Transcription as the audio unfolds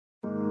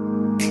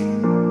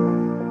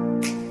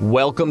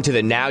Welcome to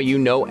the Now You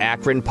Know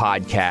Akron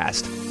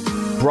podcast,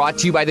 brought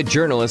to you by the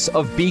journalists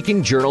of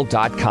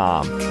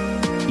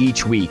beaconjournal.com.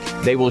 Each week,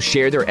 they will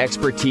share their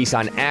expertise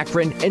on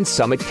Akron and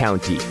Summit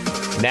County.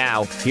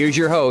 Now, here's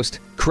your host,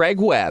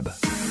 Craig Webb.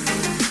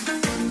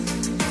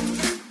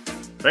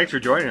 Thanks for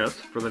joining us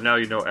for the Now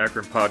You Know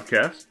Akron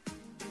podcast.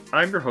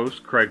 I'm your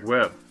host, Craig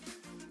Webb.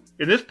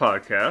 In this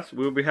podcast,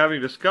 we will be having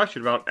a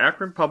discussion about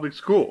Akron Public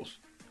Schools.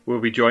 We'll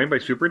be joined by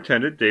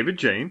Superintendent David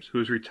James, who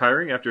is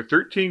retiring after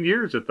 13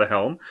 years at the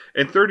helm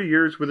and 30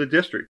 years with the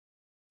district.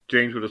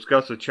 James will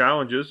discuss the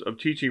challenges of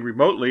teaching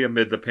remotely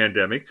amid the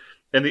pandemic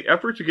and the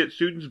efforts to get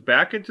students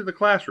back into the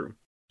classroom.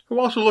 He'll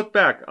also look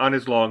back on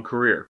his long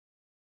career.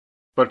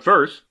 But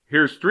first,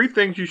 here's 3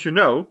 things you should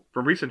know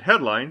from recent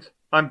headlines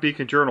on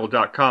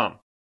beaconjournal.com.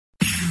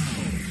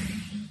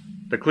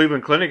 The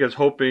Cleveland Clinic is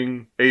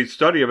hoping a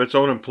study of its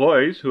own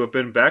employees who have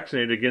been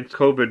vaccinated against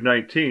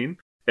COVID-19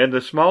 and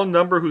the small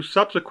number who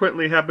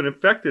subsequently have been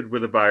infected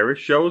with the virus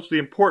shows the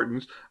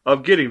importance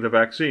of getting the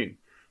vaccine.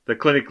 The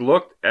clinic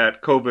looked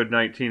at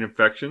COVID-19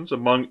 infections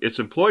among its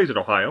employees in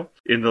Ohio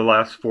in the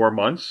last 4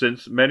 months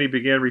since many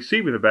began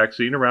receiving the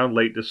vaccine around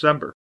late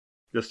December.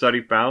 The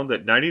study found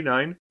that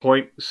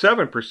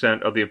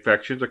 99.7% of the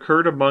infections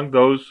occurred among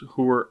those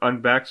who were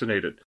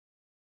unvaccinated.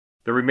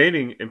 The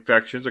remaining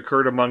infections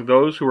occurred among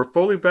those who were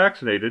fully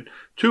vaccinated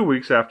 2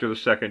 weeks after the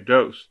second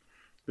dose.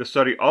 The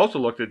study also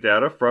looked at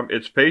data from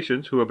its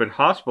patients who have been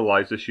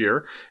hospitalized this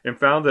year and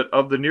found that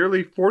of the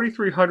nearly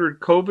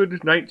 4,300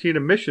 COVID-19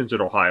 admissions in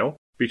Ohio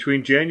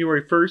between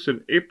January 1st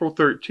and April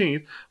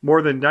 13th,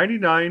 more than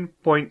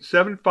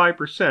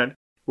 99.75%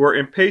 were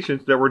in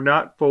patients that were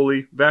not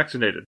fully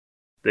vaccinated.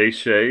 They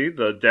say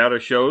the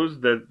data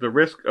shows that the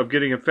risk of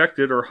getting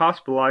infected or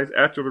hospitalized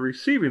after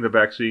receiving the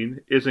vaccine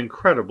is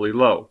incredibly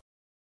low.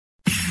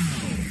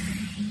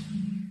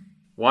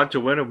 Want to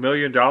win $1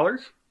 million?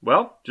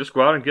 Well, just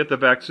go out and get the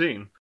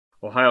vaccine.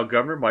 Ohio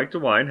Governor Mike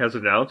DeWine has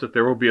announced that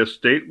there will be a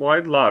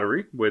statewide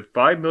lottery with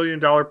 $5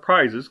 million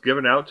prizes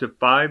given out to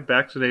 5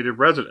 vaccinated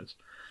residents.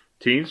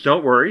 Teens,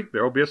 don't worry,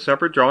 there will be a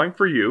separate drawing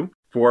for you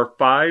for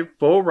 5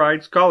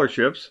 full-ride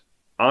scholarships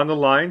on the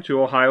line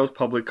to Ohio's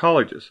public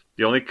colleges.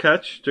 The only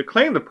catch to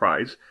claim the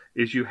prize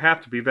is you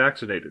have to be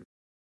vaccinated.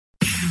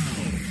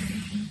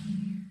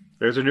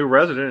 There's a new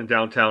resident in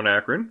downtown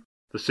Akron.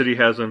 The city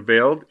has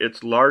unveiled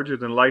its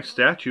larger-than-life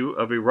statue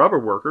of a rubber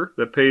worker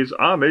that pays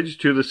homage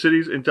to the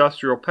city's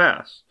industrial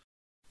past.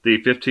 The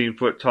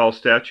 15-foot-tall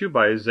statue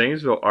by a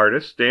Zanesville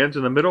artist stands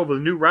in the middle of the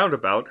new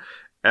roundabout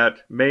at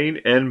Main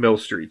and Mill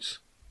Streets.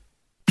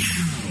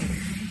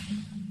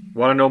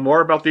 Want to know more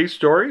about these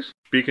stories?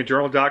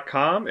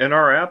 BeaconJournal.com and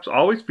our apps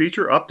always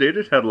feature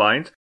updated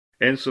headlines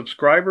and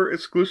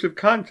subscriber-exclusive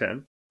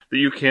content that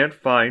you can't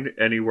find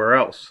anywhere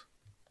else.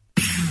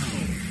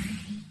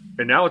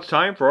 And now it's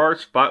time for our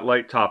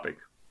spotlight topic.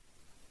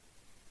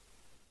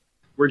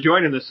 We're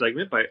joined in this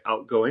segment by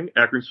outgoing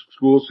Akron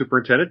School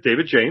Superintendent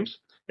David James.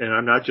 And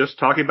I'm not just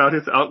talking about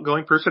his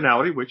outgoing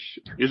personality, which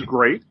is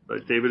great,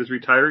 but David is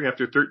retiring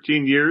after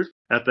 13 years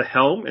at the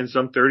helm and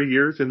some 30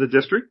 years in the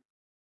district.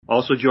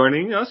 Also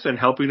joining us and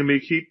helping to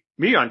keep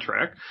me on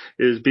track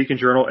is Beacon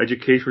Journal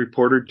education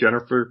reporter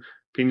Jennifer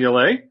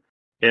Pignolet.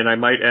 And I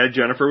might add,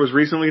 Jennifer was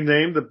recently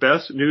named the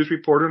best news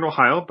reporter in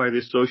Ohio by the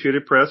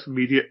Associated Press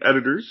media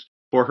editors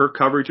for her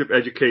coverage of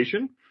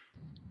education.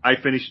 I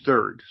finished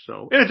 3rd,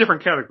 so in a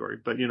different category,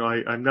 but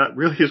I'm not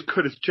really as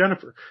good as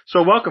Jennifer.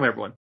 So welcome,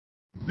 everyone.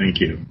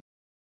 Thank you.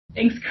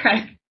 Thanks,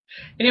 Craig.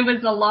 And it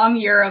was a long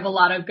year of a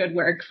lot of good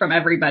work from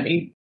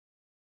everybody.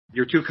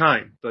 You're too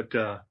kind, but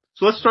so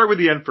let's start with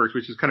the end first,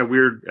 which is kind of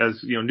weird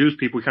as news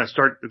people. We kind of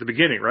start at the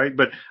beginning, right?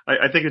 But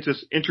I think it's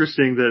just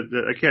interesting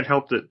that I can't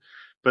help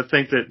but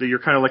think that you're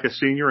kind of like a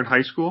senior in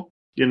high school.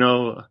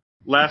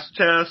 Last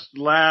test,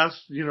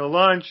 last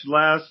lunch,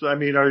 last. I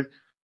mean,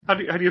 how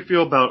do you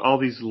feel about all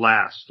these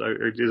lasts?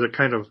 Is it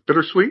kind of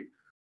bittersweet?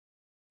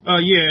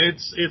 Yeah,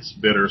 it's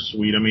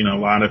bittersweet. I mean, a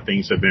lot of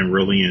things have been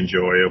really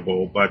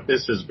enjoyable, but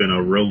this has been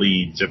a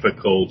really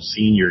difficult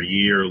senior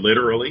year,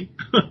 literally,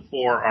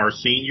 for our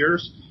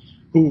seniors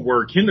who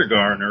were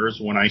kindergartners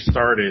when I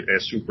started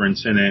as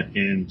superintendent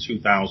in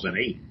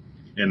 2008,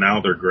 and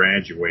now they're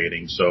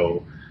graduating.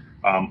 So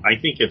I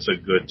think it's a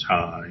good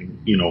time,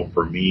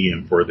 for me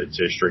and for the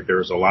district.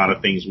 There's a lot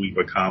of things we've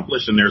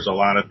accomplished, and there's a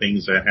lot of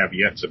things that have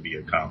yet to be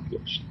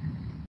accomplished.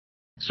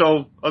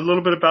 So a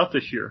little bit about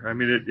this year. I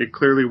mean, it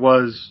clearly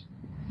was,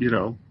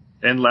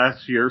 and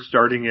last year,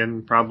 starting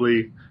in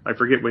probably, I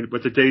forget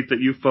what the date that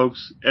you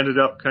folks ended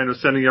up kind of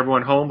sending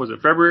everyone home. Was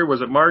it February?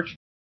 Was it March?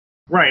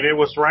 Right. It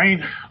was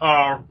right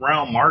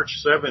around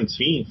March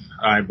 17th,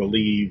 I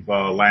believe,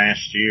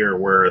 last year,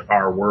 where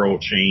our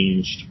world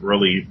changed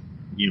really,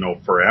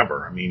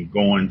 forever. I mean,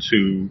 going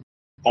to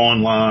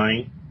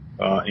online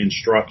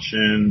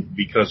instruction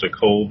because of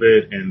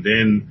COVID, and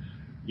then,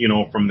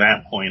 from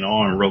that point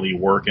on, really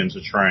working to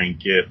try and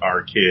get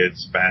our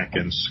kids back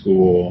in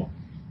school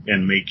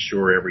and make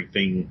sure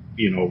everything,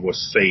 was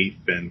safe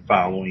and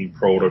following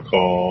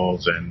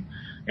protocols and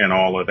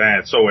all of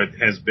that. So it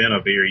has been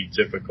a very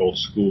difficult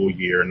school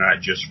year,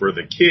 not just for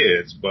the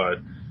kids,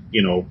 but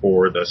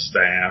for the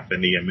staff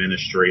and the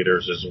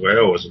administrators as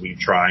well, as we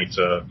try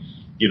to,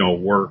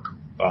 work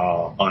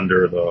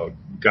under the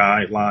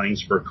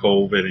guidelines for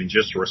COVID and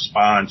just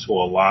respond to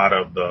a lot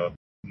of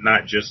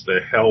not just the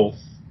health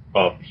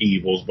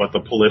upheavals, but the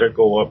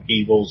political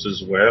upheavals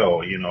as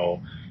well,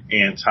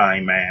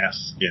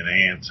 anti-mask and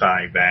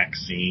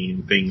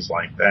anti-vaccine, things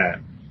like that.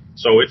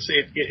 So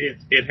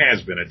it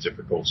has been a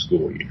difficult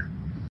school year.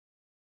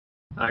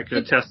 I can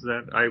attest to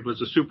that. I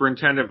was a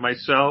superintendent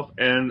myself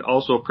and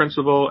also a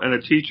principal and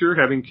a teacher,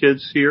 having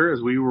kids here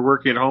as we were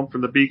working at home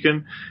from the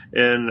Beacon,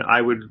 and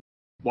I would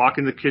walk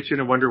in the kitchen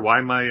and wonder why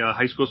my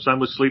high school son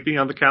was sleeping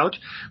on the couch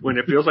when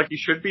it feels like he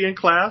should be in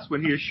class,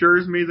 when he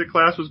assures me the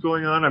class was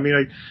going on. I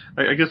mean,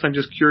 I guess I'm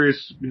just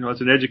curious, as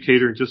an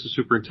educator and just a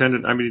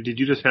superintendent, I mean, did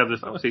you just have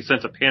this, I don't want to say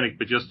sense of panic,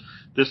 but just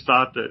this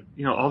thought that,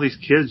 all these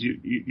kids,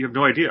 you have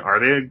no idea.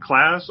 Are they in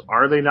class?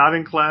 Are they not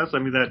in class? I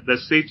mean, that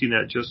safety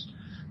net just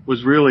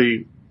was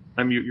really,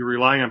 you're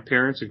relying on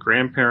parents and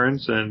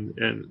grandparents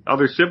and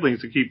other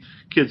siblings to keep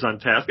kids on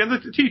task and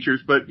the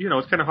teachers, but,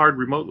 it's kind of hard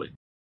remotely.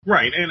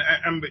 Right.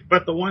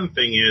 But the one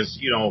thing is,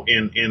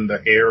 in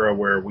the era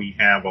where we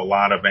have a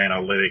lot of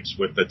analytics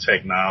with the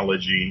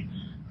technology,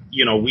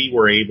 we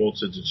were able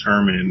to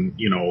determine,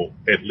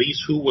 at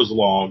least who was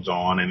logged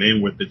on, and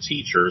then with the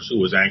teachers who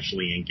was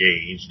actually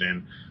engaged,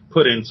 and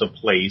put into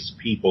place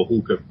people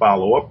who could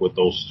follow up with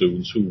those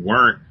students who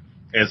weren't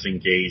as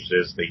engaged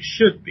as they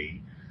should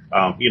be,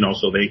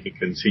 so they could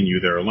continue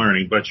their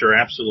learning. But you're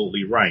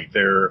absolutely right.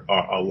 There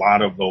are a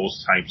lot of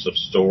those types of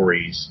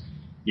stories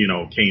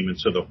came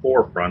into the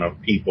forefront of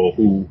people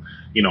who,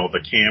 the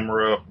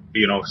camera,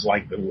 it's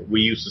like we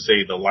used to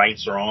say the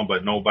lights are on,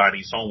 but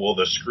nobody's home. Well,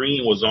 the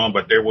screen was on,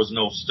 but there was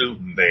no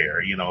student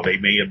there. They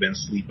may have been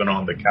sleeping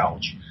on the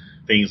couch,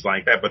 things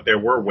like that. But there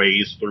were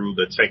ways through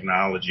the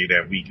technology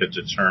that we could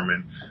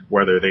determine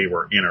whether they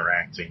were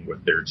interacting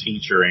with their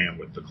teacher and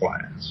with the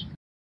class.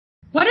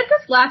 What did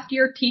this last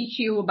year teach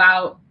you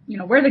about,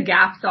 where the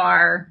gaps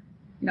are,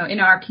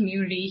 in our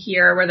community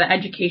here, where the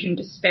education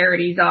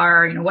disparities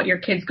are, what your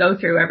kids go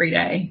through every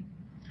day?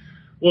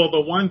 Well,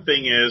 the one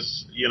thing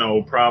is,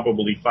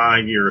 probably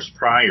 5 years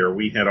prior,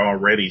 we had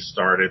already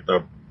started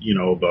the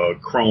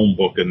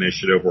Chromebook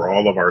initiative where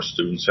all of our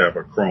students have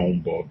a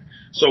Chromebook.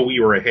 So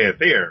we were ahead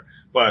there.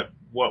 But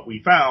what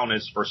we found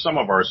is for some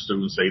of our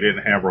students, they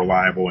didn't have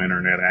reliable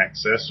internet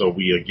access. So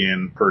we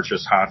again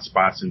purchased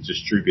hotspots and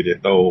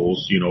distributed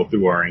those,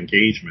 through our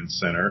engagement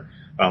center,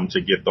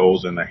 to get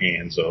those in the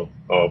hands of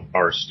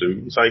our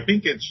students. I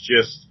think it's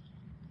just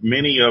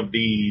many of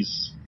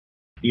these,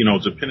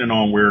 depending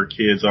on where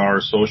kids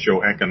are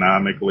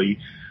socioeconomically,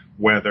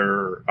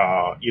 whether,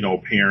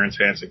 parents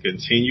had to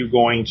continue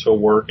going to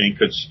work and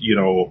could,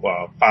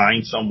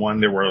 find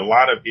someone. There were a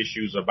lot of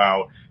issues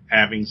about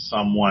having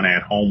someone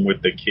at home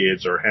with the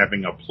kids or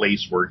having a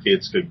place where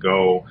kids could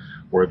go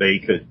where they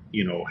could,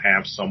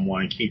 have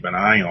someone keep an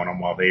eye on them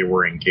while they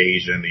were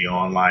engaged in the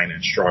online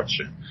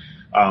instruction.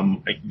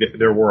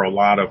 There were a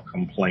lot of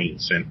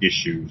complaints and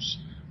issues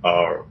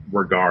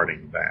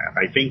regarding that.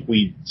 I think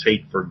we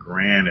take for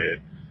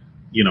granted,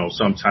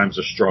 sometimes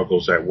the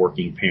struggles that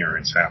working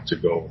parents have to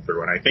go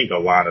through. And I think a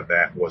lot of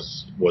that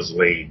was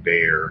laid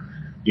bare,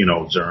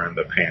 during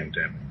the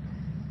pandemic.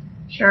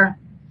 Sure.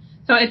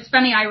 So it's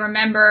funny, I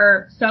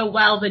remember so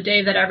well the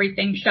day that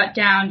everything shut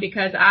down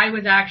because I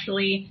was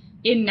actually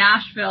in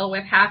Nashville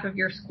with half of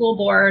your school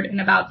board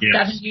and about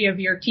 70 of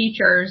your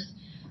teachers.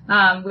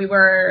 We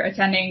were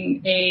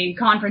attending a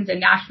conference in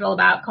Nashville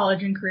about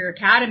college and career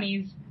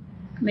academies.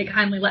 They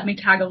kindly let me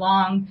tag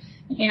along.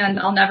 And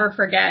I'll never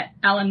forget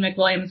Ellen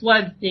McWilliams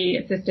was the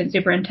assistant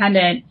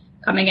superintendent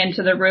coming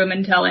into the room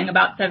and telling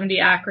about 70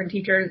 Akron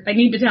teachers, I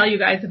need to tell you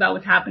guys about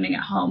what's happening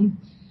at home.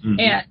 Mm-hmm.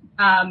 And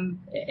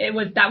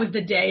that was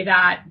the day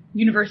that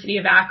University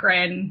of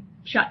Akron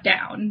shut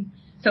down.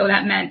 So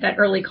that meant that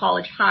early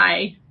college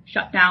high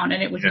shut down,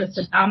 and it was just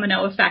a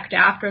domino effect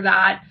after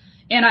that.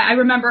 And I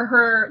remember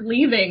her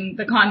leaving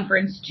the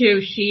conference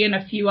too. She and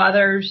a few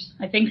others,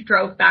 I think,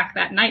 drove back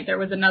that night. There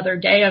was another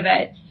day of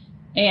it,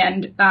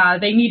 and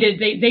they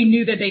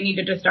knew that they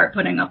needed to start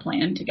putting a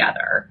plan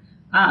together.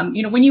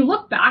 When you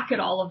look back at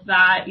all of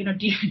that,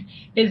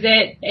 is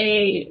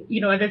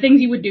it are there things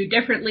you would do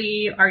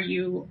differently? Are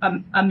you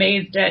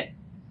amazed at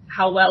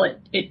how well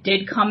it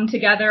did come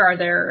together? Are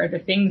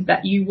there things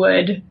that you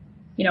would,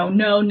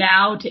 know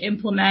now to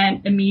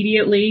implement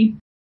immediately?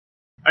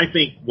 I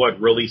think what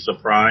really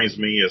surprised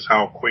me is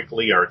how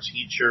quickly our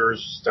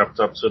teachers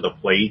stepped up to the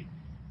plate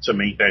to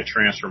make that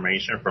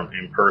transformation from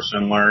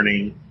in-person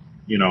learning,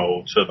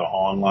 to the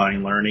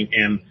online learning.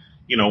 And,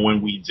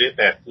 when we did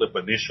that flip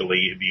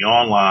initially, the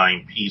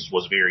online piece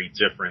was very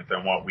different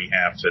than what we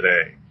have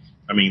today.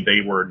 I mean,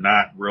 they were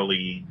not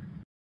really,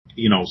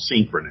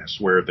 synchronous,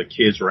 where the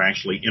kids were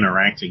actually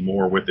interacting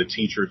more with the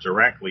teacher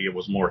directly. It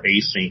was more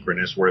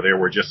asynchronous, where there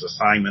were just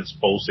assignments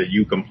posted,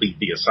 you complete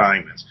the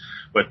assignments.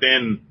 But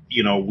then,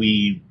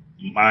 we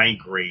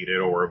migrated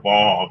or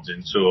evolved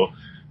into,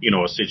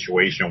 a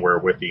situation where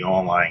with the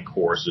online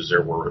courses,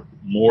 there were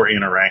more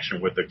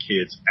interaction with the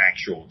kid's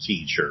actual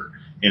teacher,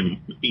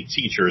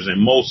 teachers in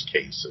most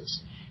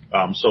cases.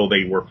 So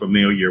they were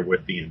familiar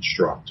with the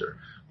instructor.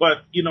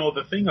 But,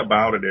 the thing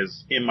about it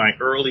is, in my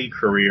early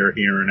career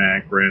here in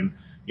Akron,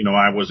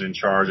 I was in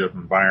charge of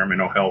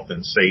environmental health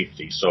and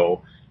safety.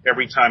 So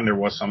every time there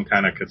was some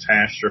kind of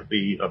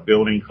catastrophe, a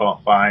building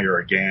caught fire,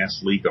 a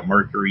gas leak, a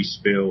mercury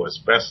spill,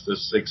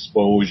 asbestos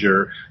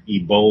exposure,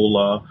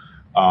 Ebola,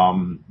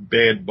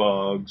 bed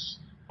bugs,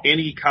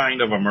 any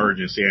kind of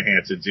emergency I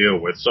had to deal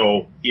with.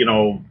 So,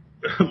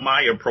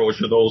 my approach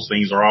to those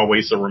things are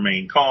always to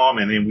remain calm,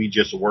 and then we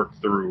just work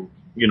through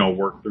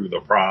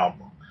the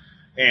problem.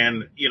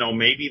 And,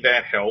 maybe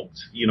that helped,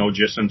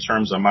 just in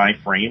terms of my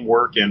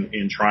framework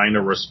in trying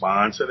to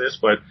respond to this.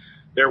 But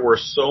there were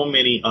so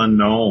many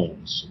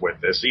unknowns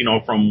with this,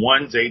 from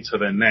one day to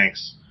the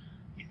next.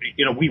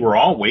 We were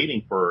all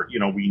waiting for,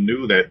 we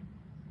knew that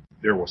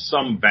there was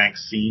some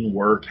vaccine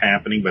work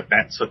happening, but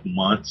that took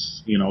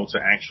months, to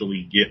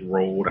actually get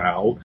rolled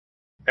out.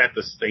 At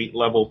the state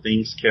level,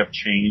 things kept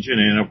changing.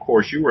 And of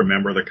course, you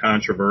remember the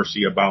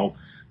controversy about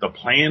the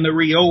plan to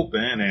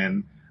reopen,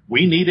 and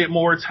we needed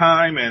more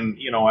time, and,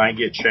 I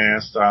get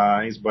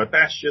chastised, but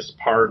that's just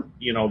part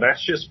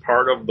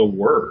of the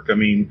work. I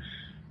mean,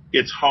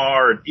 it's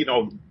hard,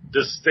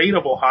 the state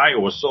of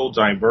Ohio is so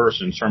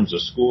diverse in terms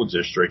of school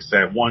districts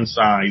that one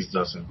size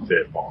doesn't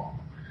fit all.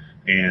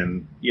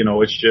 And,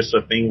 it's just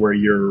a thing where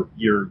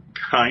you're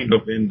kind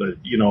of in the,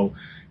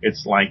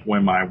 it's like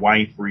when my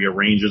wife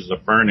rearranges the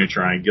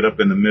furniture, I get up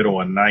in the middle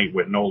of the night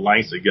with no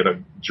lights to get a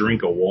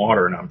drink of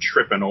water, and I'm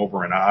tripping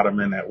over an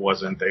ottoman that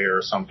wasn't there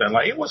or something.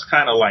 Like, it was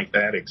kind of like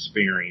that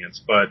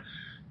experience. But,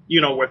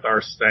 with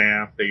our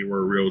staff, they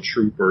were real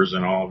troopers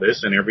and all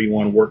this, and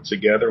everyone worked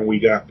together and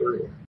we got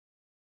through it.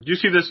 Do you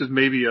see this as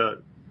maybe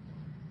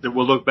that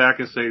we'll look back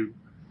and say,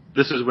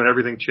 this is when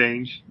everything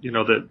changed,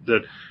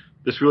 that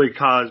this really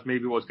caused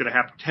maybe what's going to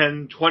happen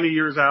 10, 20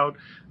 years out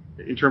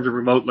in terms of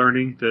remote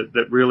learning,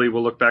 that really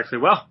will look back and say,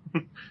 well,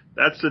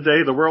 that's the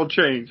day the world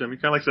changed. I mean,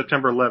 kind of like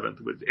September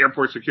 11th with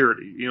airport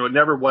security. It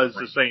never was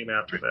the same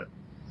after that.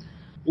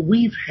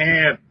 We've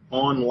had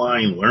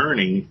online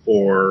learning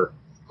for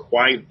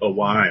quite a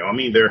while. I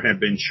mean, there have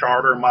been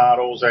charter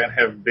models that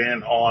have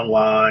been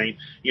online.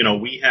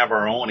 We have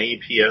our own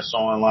APS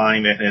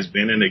online that has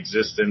been in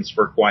existence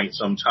for quite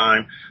some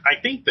time.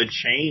 I think the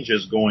change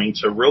is going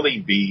to really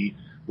be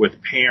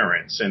with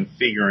parents and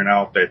figuring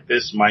out that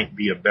this might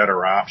be a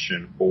better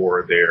option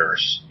for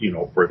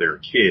their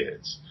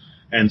kids.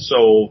 And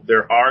so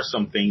there are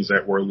some things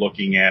that we're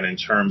looking at in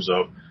terms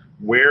of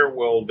where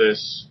will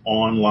this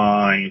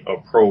online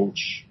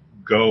approach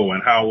go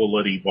and how will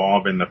it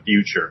evolve in the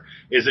future?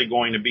 Is it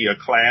going to be a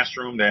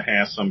classroom that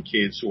has some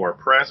kids who are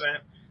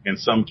present and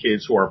some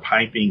kids who are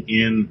piping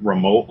in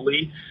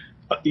remotely?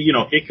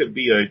 It could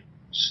be a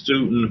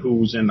student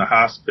who's in the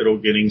hospital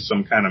getting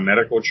some kind of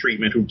medical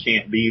treatment who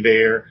can't be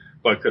there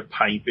but could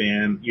pipe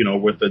in,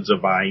 with a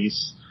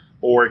device.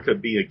 Or it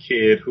could be a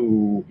kid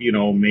who,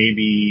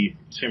 maybe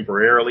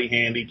temporarily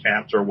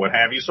handicapped or what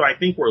have you. So I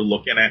think we're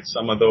looking at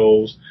some of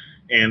those.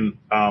 And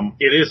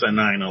it is a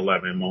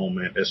 9/11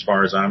 moment as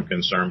far as I'm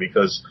concerned,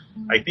 because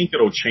I think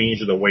it'll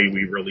change the way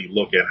we really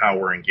look at how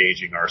we're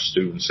engaging our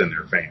students and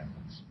their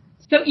families.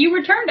 So you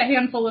returned a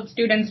handful of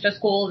students to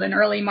schools in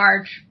early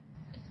March,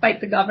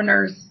 despite the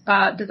governor's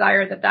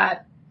desire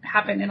that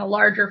happen in a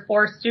larger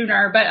force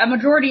sooner, but a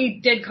majority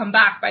did come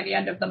back by the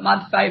end of the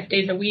month, 5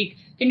 days a week.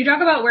 Can you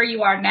talk about where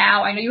you are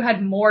now? I know you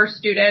had more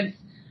students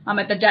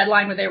at the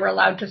deadline where they were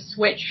allowed to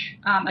switch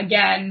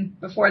again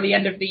before the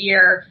end of the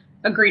year,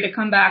 agree to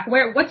come back.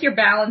 What's your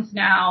balance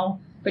now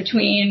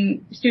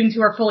between students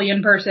who are fully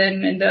in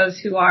person and those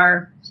who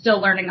are still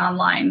learning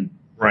online?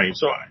 Right.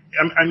 So,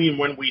 I mean,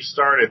 when we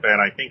started that,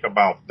 I think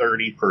about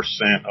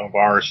 30% of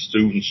our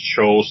students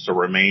chose to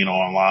remain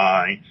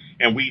online.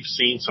 And we've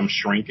seen some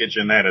shrinkage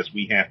in that as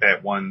we had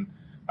that one,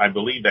 I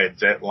believe that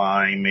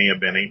deadline may have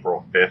been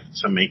April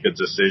 5th to make a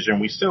decision.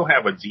 We still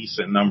have a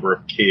decent number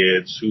of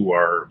kids who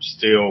are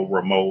still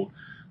remote.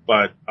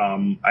 But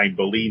I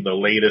believe the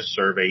latest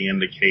survey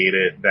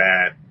indicated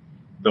that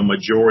the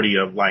majority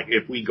of,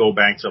 if we go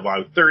back to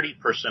about 30%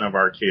 of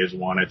our kids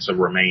wanted to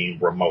remain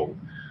remote.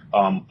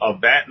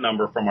 Of that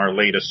number from our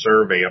latest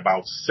survey,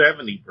 about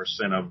 70%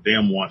 of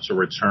them want to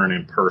return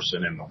in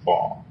person in the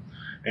fall.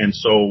 And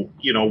so,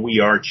 we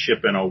are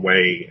chipping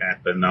away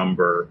at the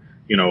number,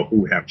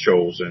 who have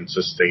chosen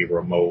to stay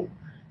remote.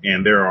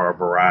 And there are a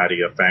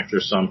variety of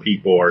factors. Some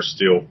people are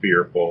still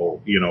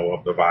fearful,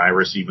 of the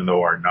virus, even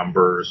though our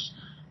numbers,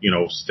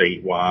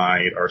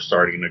 statewide are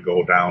starting to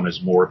go down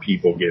as more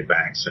people get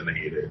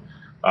vaccinated.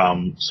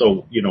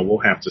 So, we'll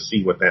have to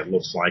see what that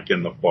looks like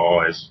in the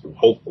fall, as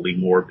hopefully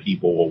more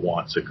people will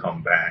want to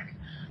come back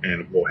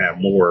and we'll have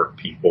more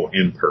people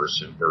in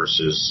person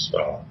versus,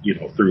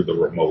 through the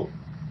remote.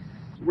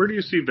 Where do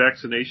you see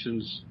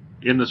vaccinations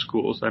in the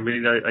schools? I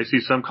mean, I see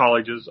some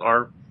colleges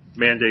are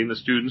mandating the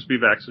students be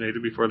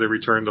vaccinated before they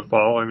return in the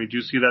fall. I mean, do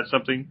you see that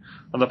something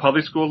on the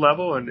public school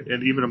level and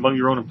even among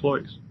your own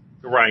employees?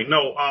 Right.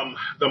 No,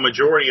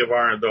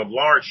 the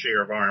large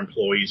share of our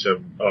employees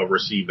have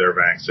received their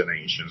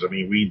vaccinations. I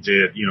mean, we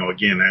did,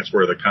 again, that's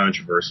where the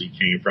controversy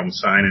came from,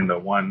 signing the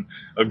one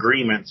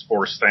agreements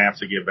for staff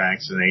to get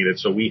vaccinated.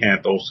 So we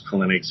had those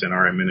clinics in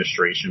our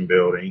administration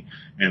building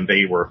and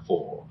they were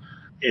full.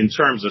 In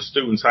terms of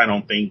students, I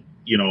don't think,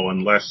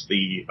 unless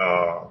the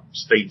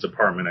State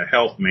Department of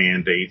Health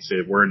mandates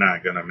it, we're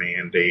not going to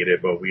mandate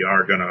it, but we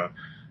are going to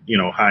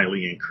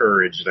highly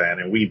encourage that.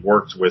 And we've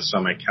worked with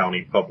Summit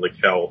County Public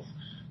Health,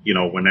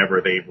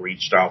 whenever they've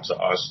reached out to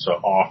us to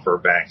offer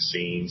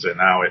vaccines. And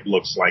now it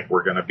looks like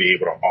we're going to be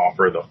able to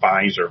offer the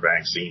Pfizer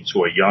vaccine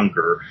to a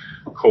younger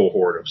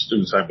cohort of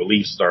students, I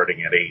believe,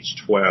 starting at age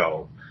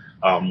 12.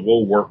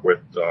 We'll work with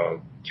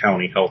the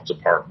county health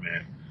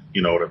department,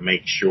 to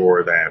make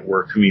sure that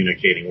we're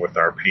communicating with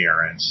our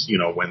parents,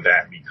 when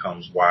that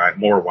becomes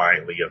more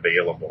widely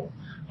available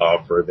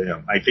for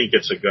them. I think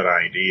it's a good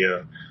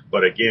idea.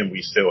 But again,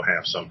 we still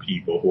have some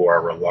people who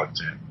are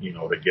reluctant,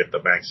 to get the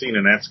vaccine.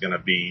 And that's going to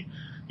be,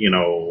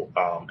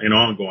 an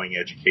ongoing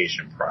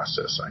education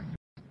process.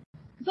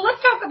 So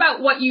let's talk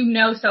about what you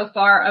know so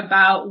far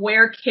about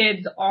where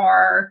kids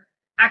are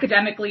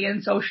academically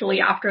and socially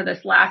after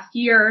this last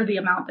year, the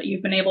amount that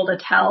you've been able to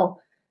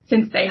tell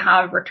since they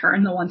have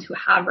returned, the ones who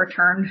have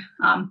returned.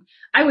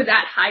 I was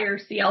at Higher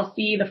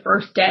CLC the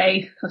first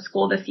day of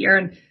school this year,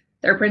 and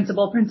their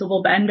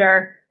Principal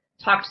Bender,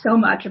 talked so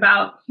much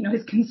about,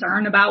 his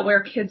concern about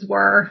where kids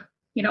were,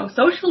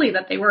 socially,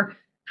 that they were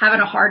having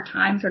a hard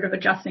time sort of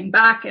adjusting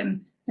back.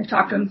 And I've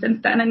talked to him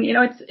since then, and,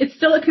 it's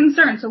still a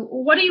concern. So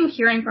what are you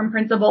hearing from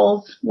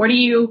principals? What do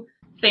you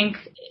think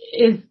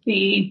is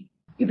the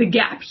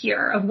gap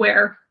here of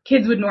where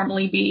kids would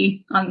normally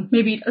be on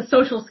maybe a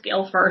social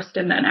scale first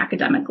and then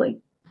academically?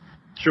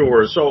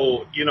 Sure.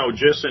 So,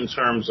 just in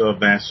terms of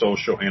that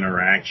social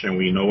interaction,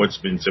 we know it's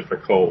been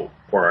difficult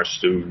for our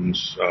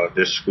students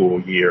this school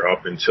year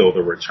up until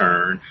the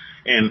return.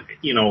 And,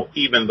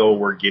 even though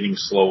we're getting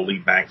slowly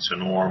back to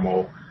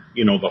normal,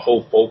 the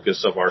whole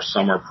focus of our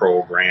summer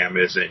program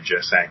isn't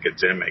just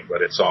academic,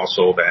 but it's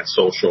also that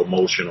social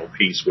emotional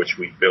piece, which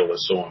we feel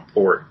is so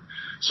important.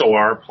 So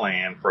our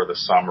plan for the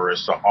summer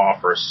is to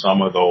offer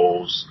some of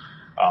those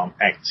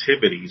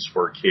activities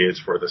for kids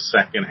for the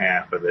second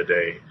half of the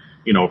day,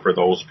 for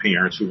those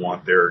parents who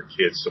want their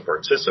kids to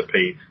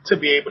participate, to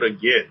be able to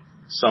get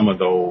some of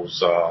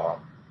those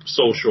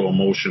social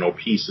emotional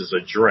pieces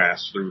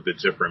addressed through the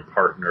different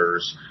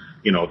partners,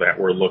 that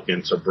we're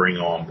looking to bring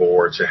on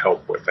board to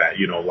help with that,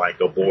 like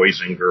a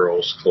Boys and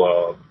Girls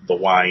Club, the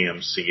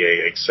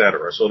YMCA, et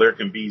cetera. So there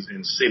can be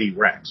in city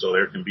rec. So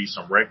there can be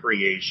some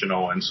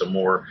recreational and some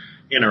more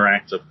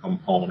interactive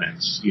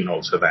components,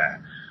 to that.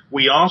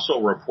 We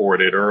also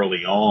reported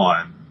early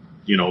on,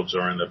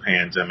 during the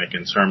pandemic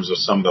in terms of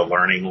some of the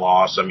learning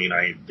loss. I mean,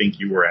 I think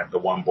you were at the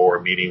one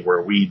board meeting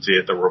where we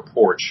did the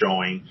report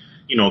showing,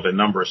 the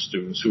number of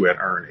students who had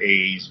earned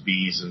A's,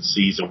 B's, and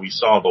C's, and we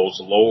saw those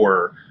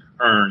lower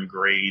earned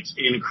grades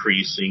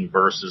increasing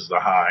versus the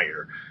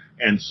higher.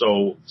 And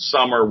so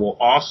summer will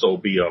also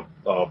be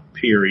a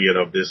period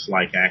of this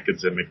like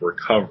academic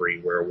recovery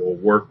where we'll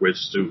work with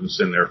students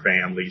and their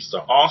families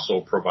to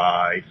also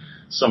provide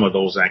some of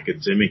those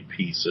academic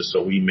pieces.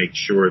 So we make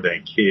sure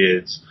that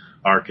kids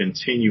are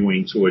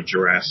continuing to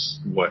address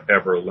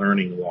whatever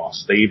learning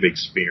loss they've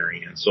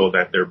experienced so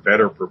that they're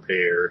better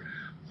prepared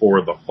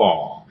for the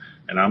fall.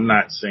 And I'm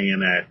not saying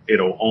that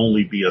it'll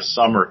only be a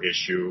summer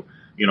issue.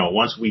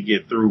 Once we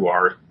get through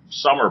our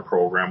summer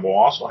program, we'll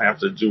also have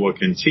to do a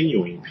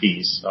continuing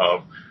piece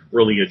of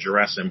really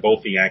addressing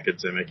both the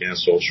academic and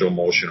social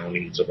emotional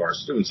needs of our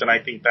students. And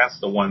I think that's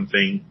the one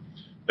thing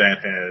that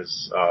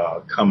has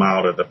come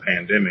out of the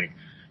pandemic.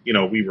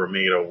 We were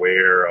made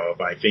aware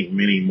of, I think,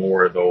 many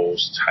more of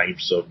those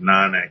types of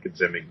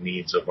non-academic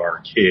needs of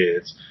our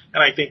kids.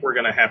 And I think we're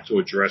going to have to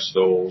address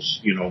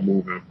those,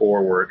 moving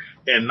forward,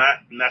 and not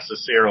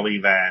necessarily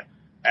that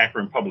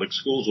Akron Public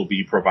Schools will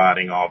be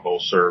providing all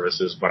those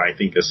services, but I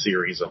think a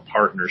series of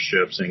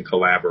partnerships and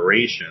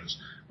collaborations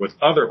with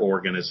other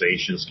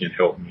organizations can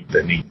help meet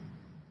the need.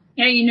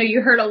 Yeah,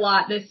 you heard a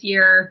lot this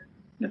year,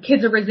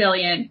 kids are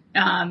resilient,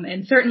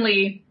 and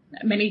certainly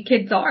many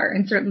kids are,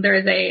 and certainly there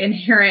is a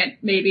inherent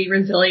maybe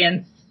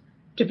resilience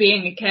to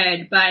being a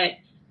kid, but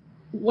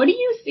what do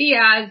you see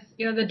as,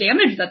 the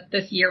damage that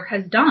this year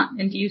has done?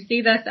 And do you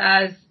see this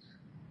as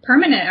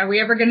permanent? Are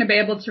we ever going to be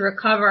able to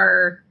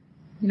recover,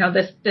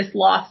 this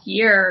lost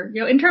year,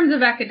 in terms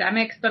of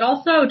academics, but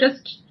also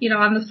just,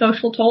 on the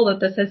social toll that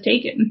this has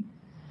taken?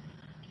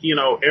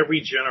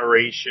 Every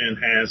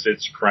generation has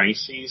its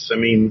crises. I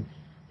mean,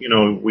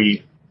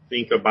 we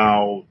think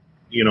about,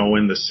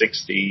 in the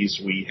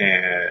 60s, we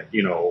had,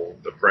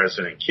 the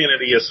President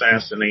Kennedy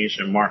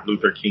assassination, Martin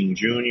Luther King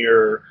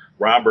Jr.,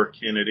 Robert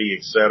Kennedy,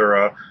 et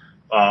cetera,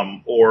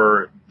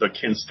 or the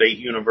Kent State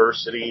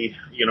University,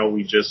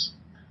 we just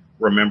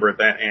remember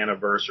that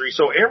anniversary.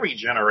 So every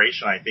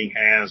generation, I think,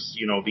 has,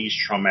 these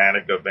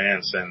traumatic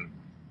events. And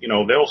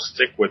they'll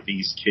stick with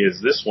these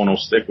kids. This one will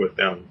stick with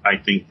them, I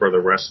think, for the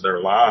rest of their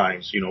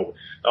lives.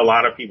 A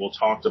lot of people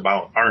talked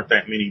about aren't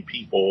that many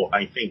people,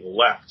 I think,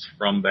 left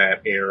from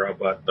that era,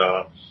 but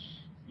the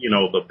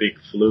big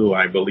flu,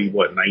 I believe,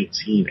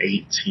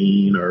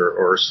 1918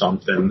 or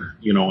something,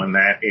 in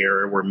that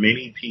era where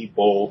many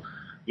people,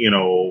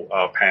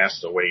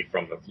 passed away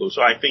from the flu.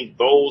 So I think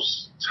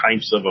those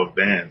types of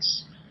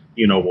events,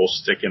 will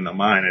stick in the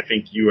mind. I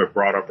think you had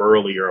brought up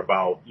earlier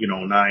about,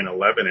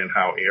 9/11 and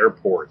how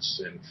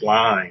airports and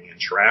flying and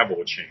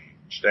travel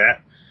changed.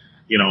 That,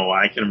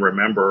 I can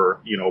remember,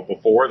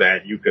 before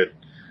that you could,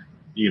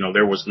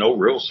 there was no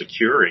real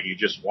security. You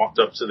just walked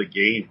up to the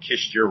gate,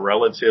 kissed your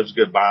relatives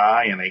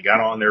goodbye, and they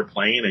got on their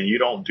plane, and you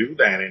don't do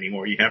that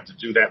anymore. You have to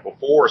do that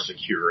before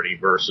security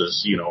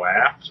versus,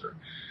 after.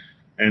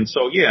 And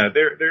so, yeah,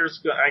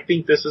 I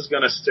think this is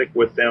going to stick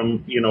with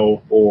them,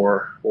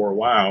 for a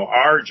while.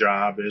 Our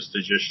job is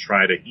to just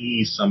try to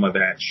ease some of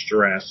that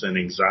stress and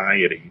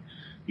anxiety,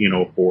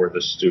 for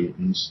the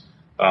students,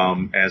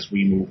 as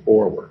we move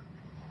forward.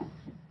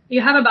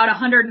 You have about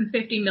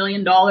 $150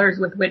 million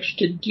with which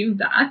to do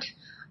that.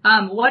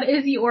 What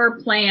is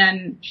your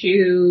plan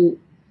to,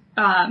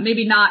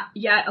 maybe not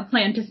yet a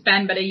plan to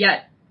spend, but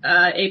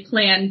a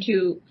plan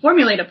to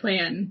formulate a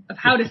plan of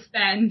how to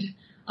spend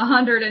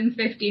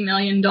 $150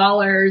 million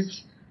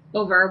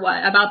over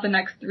about the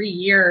next 3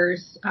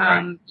 years?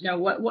 Right.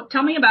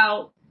 Tell me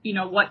about,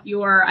 what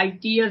your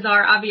ideas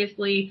are.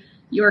 Obviously,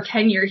 your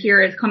tenure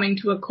here is coming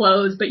to a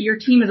close, but your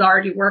team is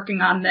already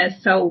working on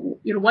this. So,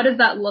 what does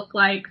that look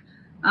like?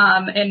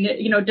 And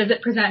does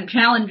it present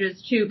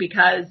challenges too?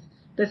 Because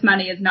this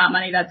money is not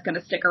money that's going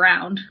to stick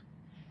around.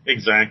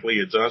 Exactly.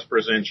 It does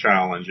present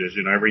challenges.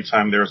 Every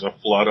time there's a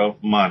flood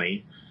of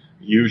money,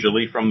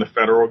 usually from the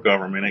federal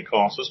government, it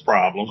causes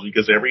problems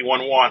because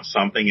everyone wants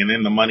something and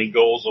then the money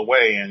goes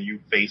away and you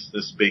face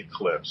this big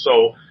cliff.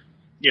 So,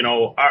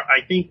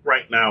 I think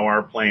right now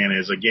our plan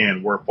is,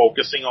 again, we're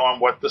focusing on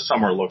what the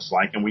summer looks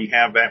like, and we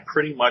have that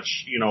pretty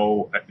much,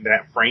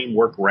 that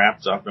framework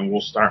wrapped up, and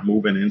we'll start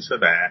moving into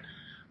that.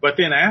 But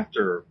then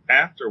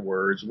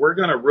afterwards, we're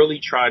going to really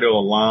try to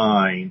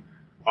align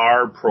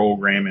our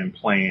program and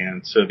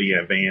plan to the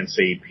advanced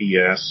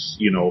APS,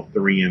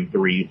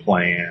 3-and-3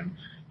 plan,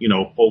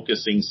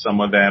 focusing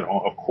some of that,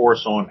 of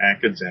course, on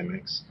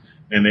academics,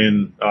 and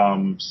then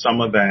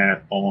some of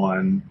that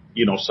on,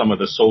 some of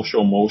the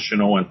social,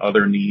 emotional, and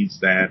other needs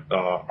that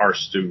our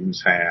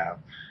students have.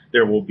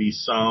 There will be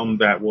some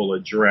that will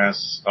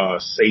address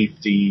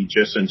safety,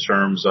 just in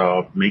terms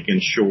of making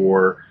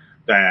sure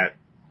that,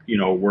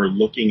 we're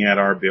looking at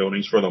our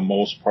buildings. For the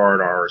most part,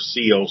 our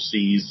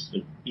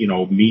CLCs,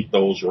 meet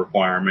those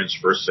requirements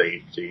for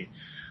safety.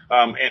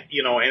 And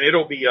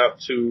it'll be up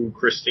to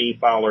Christine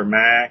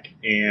Fowler-Mack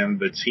and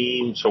the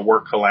team to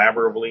work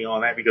collaboratively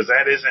on that, because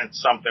that isn't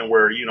something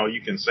where,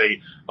 you can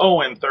say,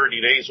 in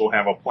 30 days we'll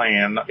have a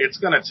plan. It's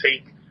going to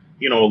take,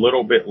 a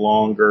little bit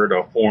longer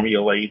to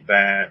formulate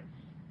that.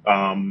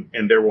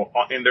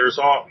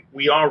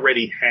 We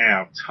already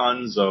have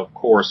tons of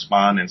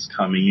correspondence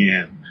coming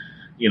in,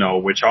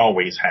 which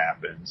always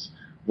happens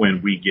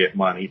when we get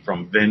money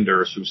from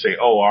vendors who say,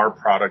 our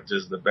product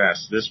is the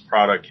best. This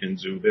product can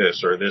do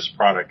this, or this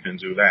product can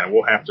do that. And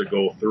we'll have to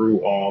go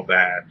through all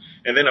that.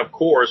 And then, of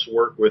course,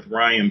 work with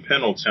Ryan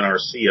Pendleton, our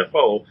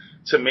CFO,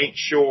 to make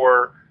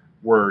sure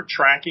we're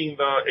tracking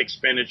the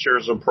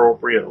expenditures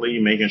appropriately,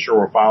 making sure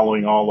we're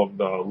following all of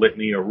the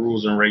litany of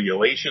rules and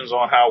regulations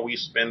on how we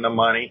spend the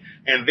money.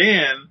 And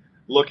then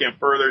looking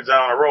further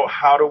down the road,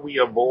 how do we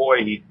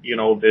avoid,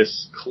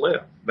 this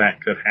cliff that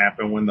could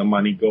happen when the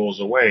money goes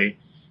away?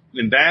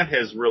 And that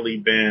has really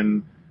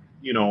been,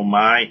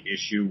 my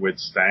issue with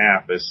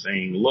staff, is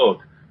saying,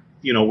 look,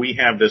 we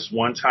have this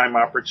one-time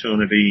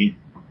opportunity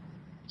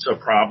to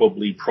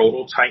probably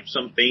prototype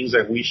some things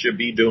that we should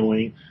be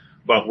doing,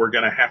 but we're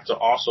going to have to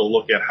also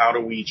look at how do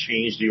we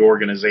change the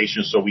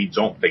organization so we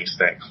don't face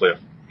that cliff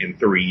in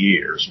 3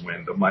 years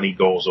when the money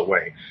goes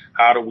away.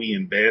 How do we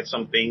embed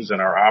some things in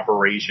our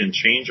operation,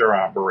 change our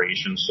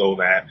operation so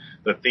that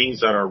the things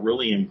that are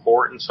really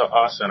important to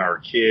us and our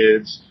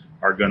kids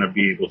are going to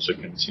be able to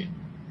continue.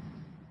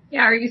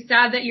 Yeah, are you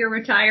sad that you're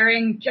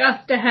retiring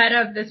just ahead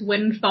of this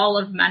windfall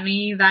of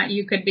money that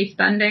you could be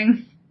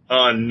spending?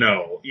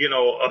 No.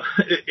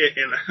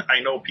 And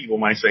I know people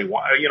might say,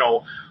 why,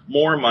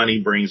 more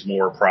money brings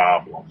more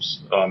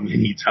problems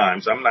many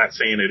times. I'm not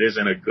saying it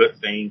isn't a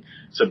good thing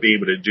to be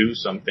able to do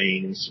some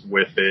things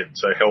with it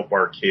to help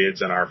our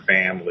kids and our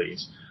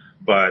families,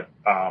 but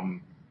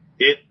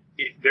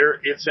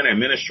it's an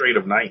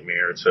administrative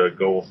nightmare to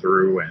go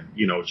through and,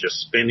 just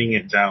spending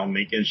it down,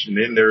 and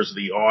then there's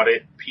the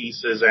audit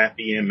pieces at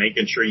the end,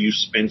 making sure you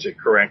spend it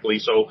correctly.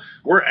 So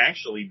we're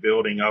actually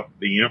building up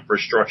the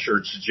infrastructure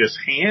to just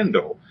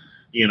handle,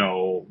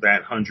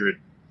 that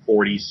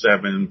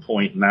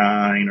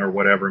 147.9 or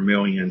whatever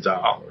 $million.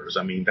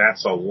 I mean,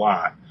 that's a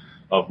lot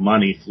of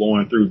money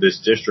flowing through this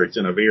district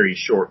in a very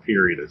short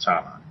period of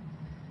time.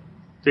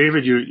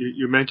 David,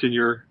 you mentioned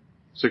your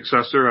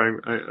successor.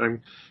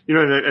 I'm,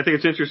 and I think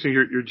it's interesting.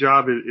 Your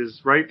job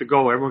is right. The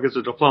goal. Everyone gets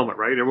a diploma,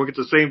 right? Everyone gets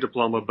the same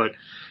diploma, but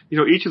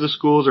each of the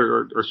schools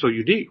are so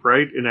unique,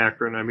 right? In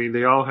Akron, I mean,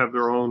 they all have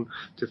their own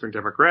different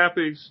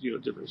demographics,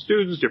 different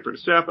students, different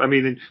staff. I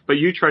mean, but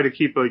you try to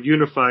keep a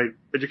unified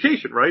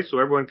education, right? So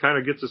everyone kind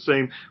of gets the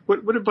same.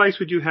 What advice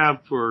would you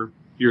have for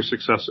your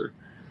successor?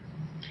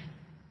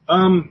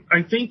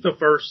 I think the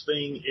first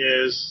thing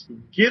is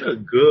get a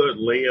good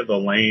lay of the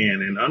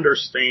land and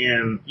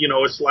understand,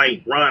 it's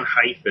like Ron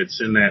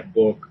Heifetz in that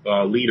book,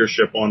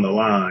 Leadership on the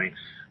Line,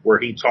 where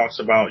he talks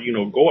about,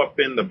 go up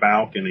in the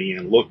balcony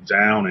and look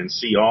down and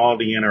see all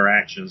the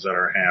interactions that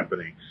are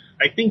happening.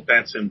 I think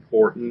that's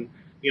important.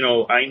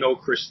 I know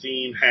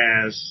Christine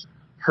has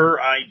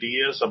her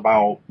ideas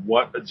about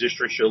what a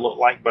district should look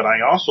like, but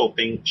I also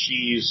think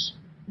she's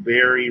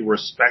very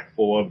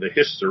respectful of the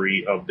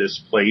history of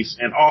this place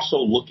and also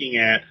looking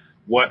at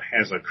what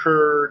has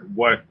occurred,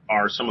 what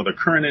are some of the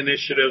current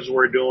initiatives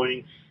we're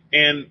doing,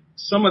 and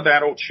some of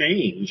that will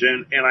change.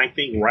 And I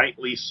think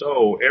rightly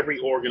so. Every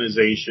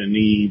organization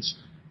needs,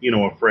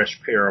 a fresh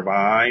pair of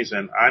eyes.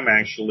 And I'm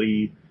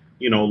actually,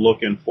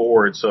 looking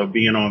forward to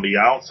being on the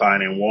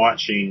outside and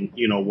watching,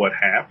 what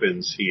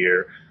happens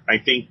here. I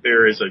think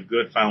there is a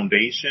good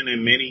foundation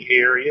in many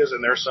areas,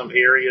 and there's some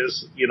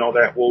areas,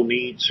 that will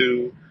need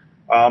to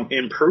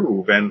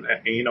improve. And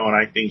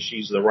I think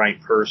she's the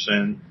right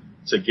person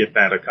to get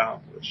that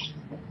accomplished.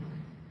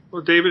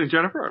 Well, David and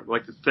Jennifer, I'd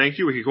like to thank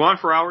you. We could go on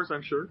for hours,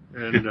 I'm sure,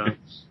 and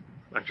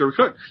I'm sure we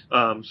could.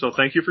 So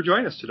thank you for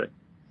joining us today.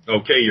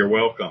 Okay, you're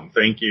welcome.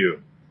 Thank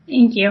you.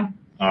 Thank you.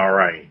 All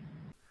right.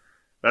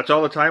 That's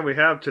all the time we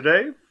have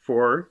today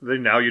for the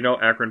Now You Know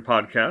Akron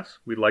podcast.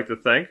 We'd like to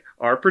thank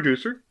our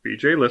producer,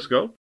 BJ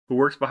Lisco, who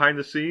works behind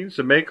the scenes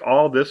to make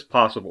all this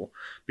possible.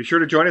 Be sure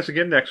to join us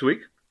again next week.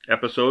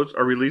 Episodes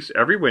are released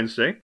every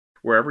Wednesday,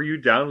 wherever you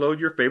download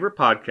your favorite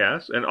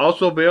podcasts, and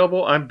also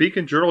available on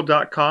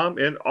beaconjournal.com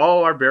and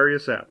all our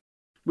various apps.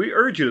 We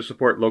urge you to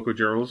support local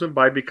journalism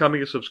by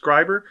becoming a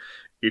subscriber.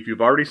 If you've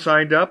already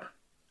signed up,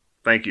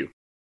 thank you.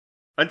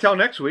 Until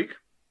next week,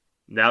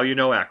 Now You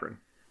Know Akron.